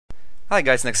Hi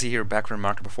guys, Nexy here, back from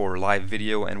Market Before live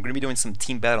video, and we're going to be doing some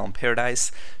team battle on Paradise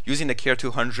using the Care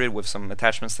 200 with some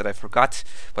attachments that I forgot,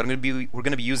 but we're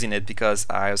going to be using it because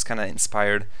I was kind of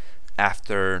inspired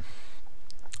after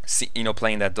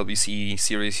playing that WC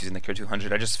series using the Care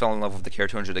 200. I just fell in love with the Care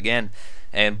 200 again,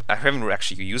 and I haven't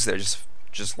actually used it.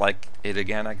 Just like it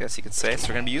again, I guess you could say. So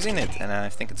we're going to be using it, and I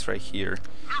think it's right here,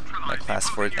 my class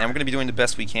for it, and we're going to be doing the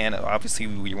best we can. Obviously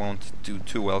we won't do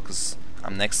too well because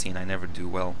I'm Nexy and I never do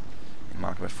well in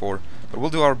Market Before, but we'll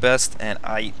do our best. And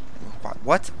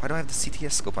what? Why do I have the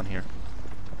CTS scope on here?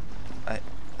 I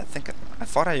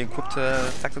thought I equipped a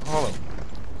tactical hollow.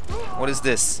 What is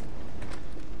this?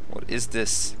 What is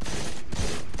this?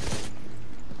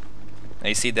 Now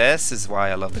you see, this is why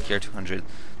I love the Care 200.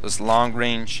 Those long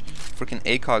range freaking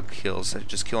ACOG kills that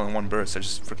just kill in one burst. I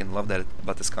just freaking love that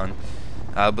about this gun.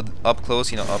 But up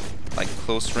close, up like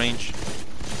close range,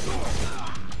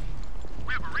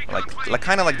 like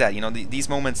kind of like that. These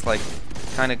moments like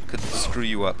kind of could screw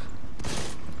you up.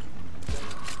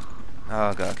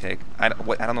 Oh god, okay. I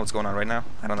don't know what's going on right now.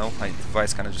 I don't know. My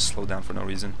device kind of just slowed down for no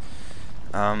reason.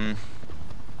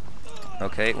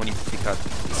 Okay, we need to peek out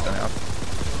this gun out.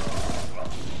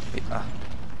 Wait,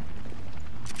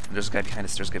 there's a guy behind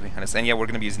us. There's a guy behind us. And yeah, we're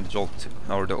gonna be using the Jolt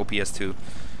or the OPS to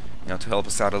help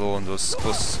us out a little in those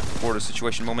close quarter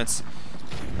situation moments.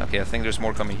 Okay, I think there's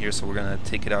more coming here, so we're gonna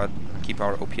take it out, keep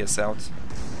our OPS out.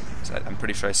 So I'm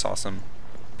pretty sure I saw some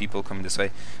people coming this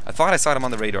way. I thought I saw them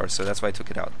on the radar, so that's why I took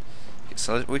it out. Okay,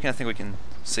 so I think we can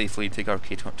safely take our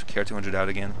Care 200 out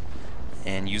again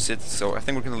and use it. So I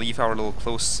think we're gonna leave our little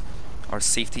our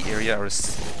safety area.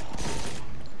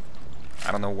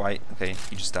 I don't know why. Okay,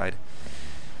 he just died.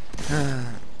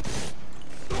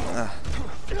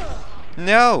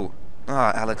 No!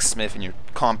 Alex Smith and your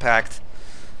compact.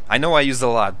 I know I used a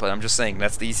lot, but I'm just saying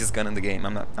that's the easiest gun in the game.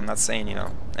 I'm not saying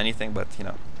anything, but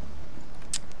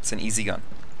it's an easy gun,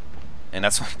 and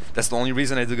that's the only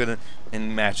reason I do good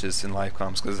in matches in live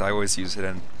comms, because I always use it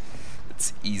and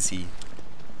it's easy.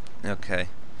 Okay.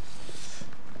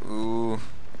 Ooh.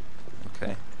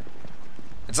 Okay.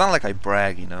 It's not like I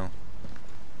brag,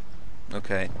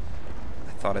 Okay.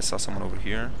 I thought I saw someone over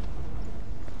here.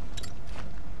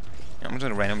 Yeah, I'm just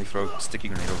gonna randomly throw a sticky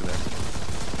grenade over there.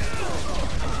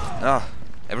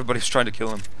 Everybody's trying to kill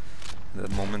him at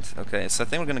that moment. Okay, so I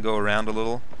think we're gonna go around a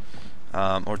little,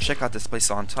 or check out this place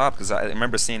on top, because I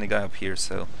remember seeing a guy up here.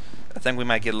 So I think we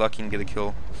might get lucky and get a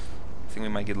kill.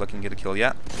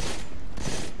 Yeah.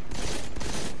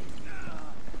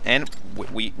 And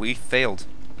we failed.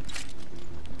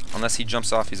 Unless he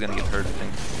jumps off, he's gonna get hurt, I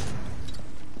think.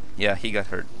 Yeah, he got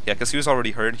hurt. Yeah, because he was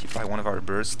already hurt by one of our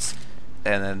bursts,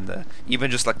 and then even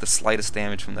just like the slightest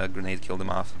damage from the grenade killed him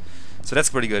off. So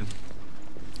that's pretty good.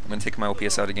 I'm gonna take my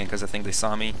OPS out again because I think they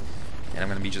saw me, and I'm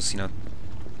gonna be just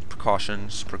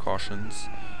precautions.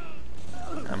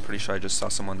 I'm pretty sure I just saw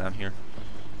someone down here.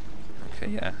 Okay,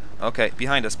 yeah. Okay,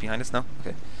 behind us. No.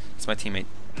 Okay, it's my teammate.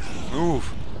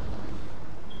 Move.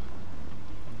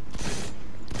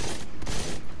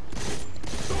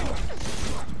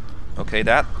 Okay,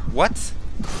 what?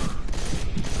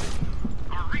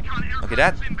 Okay,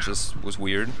 that just was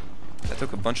weird. That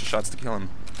took a bunch of shots to kill him.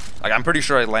 Like, I'm pretty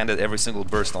sure I landed every single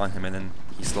burst on him, and then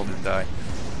he still didn't die.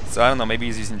 So I don't know. Maybe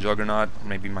he's using Juggernaut.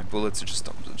 Maybe my bullets just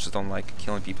don't like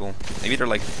killing people. Maybe they're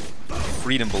like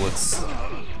freedom bullets.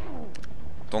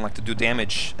 Don't like to do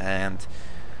damage. And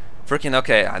freaking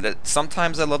okay.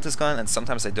 Sometimes I love this gun, and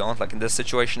sometimes I don't. Like in this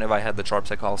situation, if I had the Sharp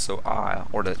Tech also,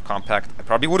 or the Compact, I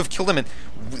probably would have killed him. And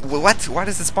what? Why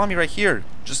does it spawn me right here?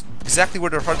 Just exactly where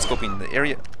they're hard scoping, the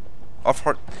area of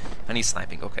hard. And he's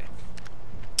sniping. Okay.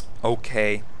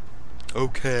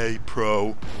 Okay,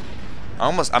 pro.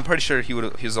 I'm pretty sure he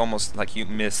was almost like you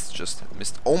missed.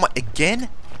 Oh my! Again?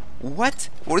 What?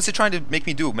 What is it trying to make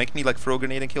me do? Make me like throw a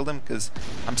grenade and kill them? Because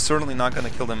I'm certainly not gonna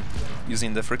kill them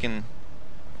using the freaking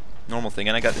normal thing.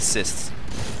 And I got assists.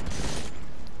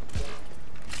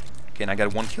 Okay, and I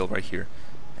got one kill right here.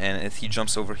 And if he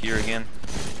jumps over here again.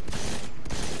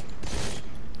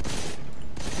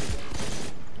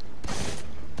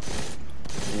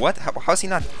 What? How's he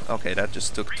not? Okay, that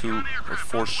just took 2 or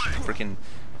 4 freaking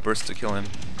bursts to kill him,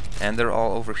 and they're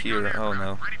all over here. Oh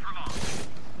no.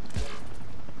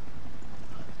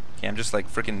 Okay, I'm just like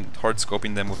freaking hard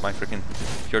scoping them with my freaking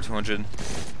Care 200,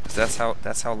 because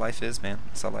that's how life is, man.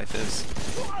 That's how life is.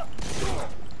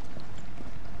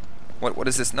 What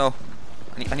is this? No.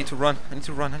 I need to run. I need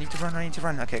to run.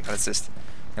 Okay, got assist.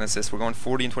 We're going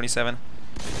 40 and 27.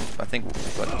 I think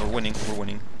we're winning.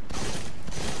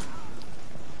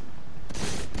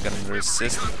 Got another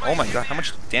assist. Oh my god, how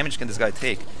much damage can this guy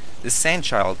take? This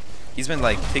Sandchild, he's been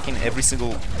like taking every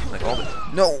single, like all the...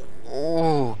 No!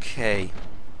 Okay.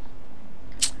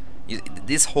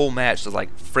 This whole match is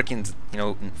like freaking,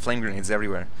 flame grenades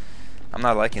everywhere. I'm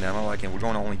not liking it. I'm not liking it. We're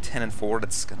going only 10 and 4.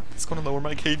 That's gonna lower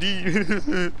my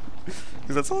KD.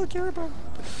 Because that's all I care about.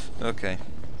 Okay.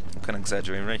 I'm kind of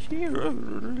exaggerating right here.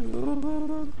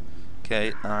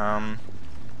 Okay.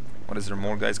 What is there?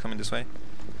 More guys coming this way?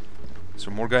 Is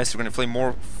there more guys? We're gonna flame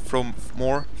more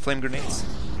flame grenades.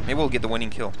 Maybe we'll get the winning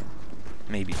kill.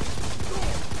 Maybe.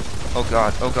 Oh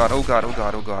god. Oh god. Oh god. Oh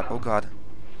god. Oh god. Oh god.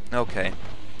 Okay.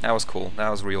 That was cool. That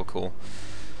was real cool.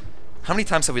 How many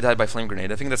times have we died by flame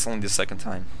grenade? I think that's only the second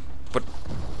time. But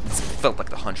it felt like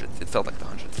the 100th. It felt like the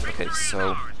 100th. Okay,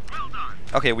 so...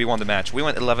 Okay, we won the match. We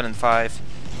went 11 and 5.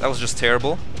 That was just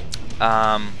terrible.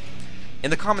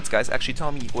 In the comments, guys, actually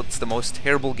tell me what's the most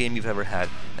terrible game you've ever had.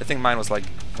 I think mine was like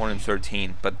 1 in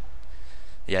 13, but...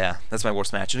 Yeah, that's my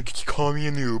worst match. Call me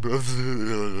a noob.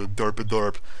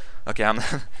 Darp. Okay,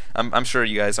 I'm sure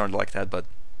you guys aren't like that, but...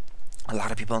 A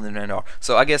lot of people on the internet are.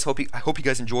 So I guess I hope you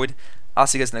guys enjoyed. I'll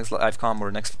see you guys next live com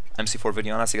or next MC4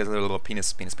 video, and I'll see you guys later. Little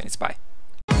penis.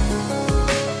 Bye.